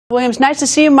Williams, nice to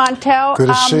see you, Montel. Good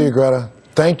to see you, Greta.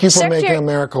 Thank you for making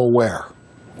America aware.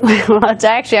 Well, it's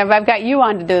actually, I've got you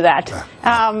on to do that.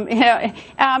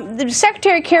 The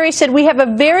Secretary Kerry said we have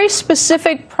a very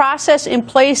specific process in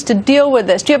place to deal with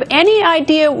this. Do you have any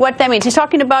idea what that means? He's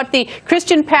talking about the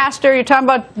Christian pastor. You're talking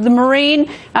about the Marine.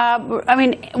 I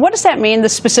mean, what does that mean, the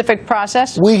specific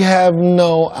process? We have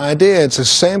no idea. It's the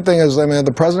same thing as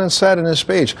the President said in his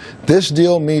speech. This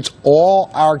deal meets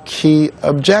all our key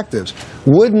objectives.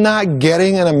 Would not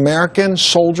getting an American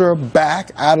soldier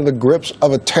back out of the grips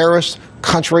of a terrorist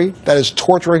country that is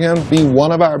torturing him be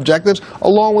one of our objectives,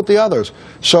 along with the others?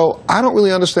 So I don't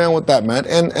really understand what that meant.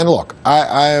 And look,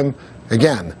 I am,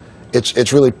 again,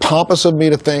 it's really pompous of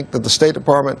me to think that the State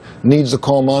Department needs to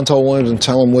call Montel Williams and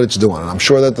tell him what it's doing. And I'm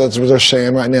sure that that's what they're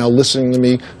saying right now, listening to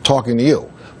me, talking to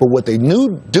you. But what they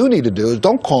do need to do is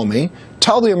don't call me.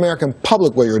 Tell the American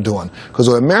public what you're doing. Because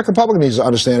the American public needs to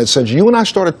understand it. Since you and I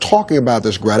started talking about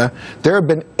this, Greta, there have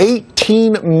been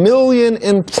 18 million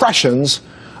impressions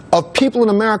of people in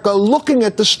America looking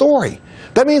at the story.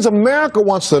 That means America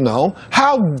wants to know,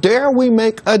 how dare we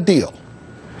make a deal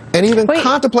and even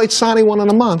contemplate signing one in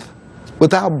a month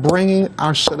without bringing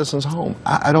our citizens home?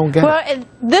 I don't get it. Well,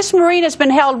 this Marine has been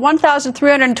held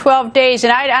 1,312 days,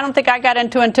 and I don't think I got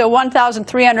into it until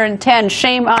 1,310.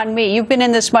 Shame on me. You've been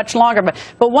in this much longer. But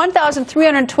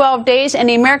 1,312 days, and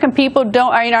the American people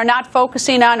are not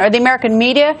focusing on, or the American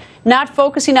media, not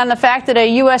focusing on the fact that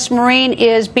a U.S. Marine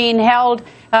is being held,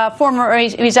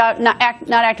 he's out, not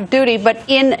active duty, but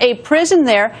in a prison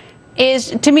there,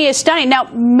 to me, is stunning. Now,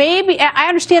 maybe, I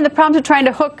understand the problems of trying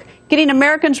to getting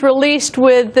Americans released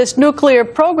with this nuclear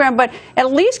program, but at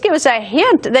least give us a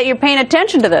hint that you're paying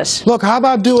attention to this. Look, how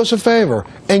about do us a favor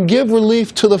and give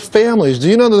relief to the families? Do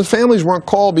you know that the families weren't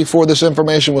called before this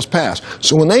information was passed?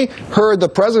 So when they heard the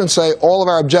President say all of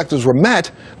our objectives were met,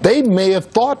 they may have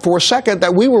thought for a second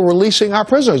that we were releasing our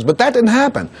prisoners, but that didn't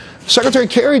happen. Secretary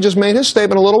Kerry just made his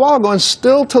statement a little while ago, and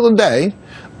still to the day,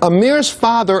 Amir's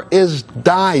father is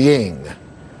dying.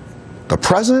 The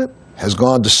President has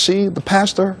gone to see the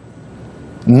pastor.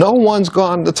 No one's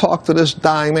gone to talk to this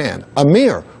dying man.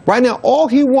 Amir, right now, all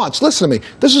he wants, listen to me,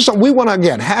 this is something we want to,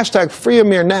 again, hashtag free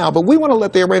Amir now, but we want to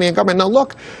let the Iranian government know,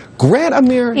 look, grant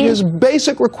Amir his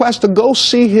basic request to go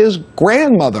see his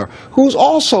grandmother, who's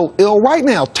also ill right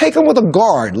now. Take him with a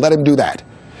guard. Let him do that.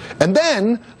 And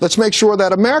then let's make sure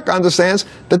that America understands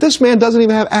that this man doesn't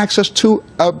even have access to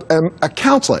a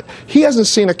consulate. He hasn't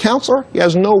seen a counselor. He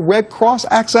has no Red Cross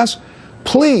access.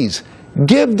 Please,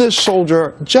 give this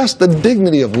soldier just the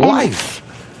dignity of life.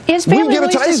 We give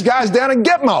it to these guys down in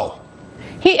Gitmo.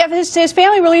 His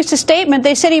family released a statement.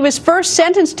 They said he was first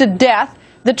sentenced to death.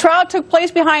 The trial took place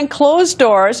behind closed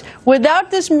doors without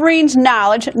this Marine's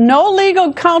knowledge, no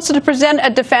legal counsel to present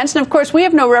a defense, and of course we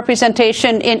have no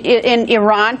representation in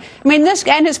Iran. I mean,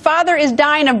 and his father is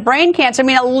dying of brain cancer. I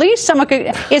mean, at least someone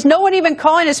could, is no one even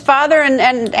calling his father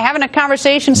and having a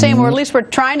conversation saying, well, at least we're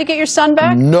trying to get your son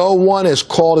back? No one has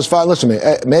called his father. Listen to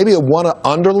me, maybe one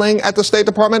underling at the State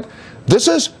Department. This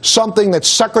is something that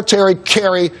Secretary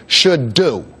Kerry should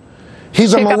do.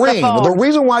 He's a Marine. The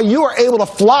reason why you are able to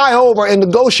fly over and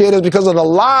negotiate is because of the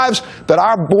lives that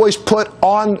our boys put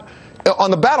on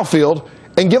the battlefield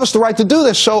and give us the right to do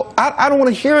this. So I don't want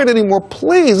to hear it anymore.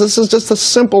 Please, this is just a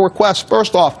simple request.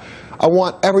 First off, I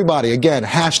want everybody, again,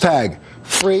 hashtag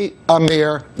free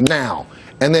Amir now.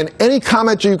 And then any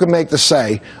comment you can make to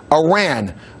say,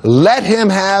 Iran, let him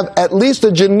have at least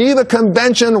the Geneva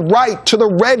Convention right to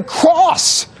the Red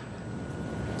Cross.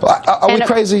 Are we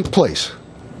crazy? Please.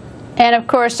 And, of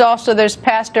course, also there's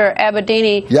Pastor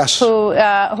Abedini, yes,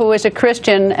 who is a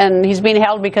Christian, and he's being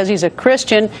held because he's a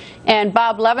Christian. And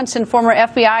Bob Levinson, former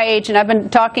FBI agent, I've been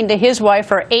talking to his wife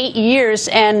for 8 years,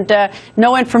 and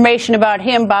no information about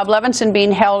him, Bob Levinson,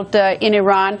 being held in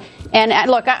Iran.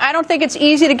 And look, I don't think it's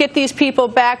easy to get these people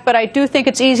back, but I do think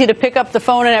it's easy to pick up the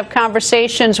phone and have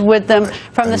conversations with them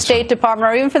from the State Department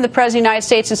or even from the President of the United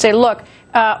States and say, look,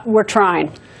 we're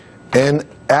trying. And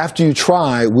after you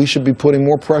try, we should be putting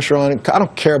more pressure on it. I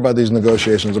don't care about these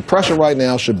negotiations. The pressure right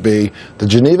now should be the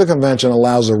Geneva Convention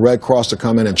allows the Red Cross to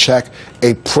come in and check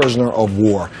a prisoner of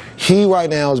war. He right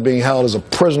now is being held as a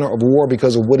prisoner of war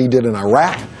because of what he did in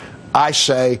Iraq. I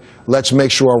say let's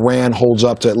make sure Iran holds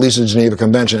up to at least the Geneva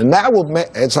Convention. And that will make,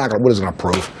 it's not going to, what is it going to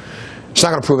prove? It's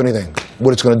not going to prove anything.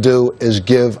 What it's going to do is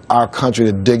give our country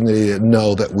the dignity to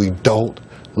know that we don't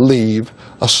leave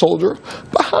a soldier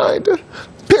behind.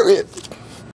 Period.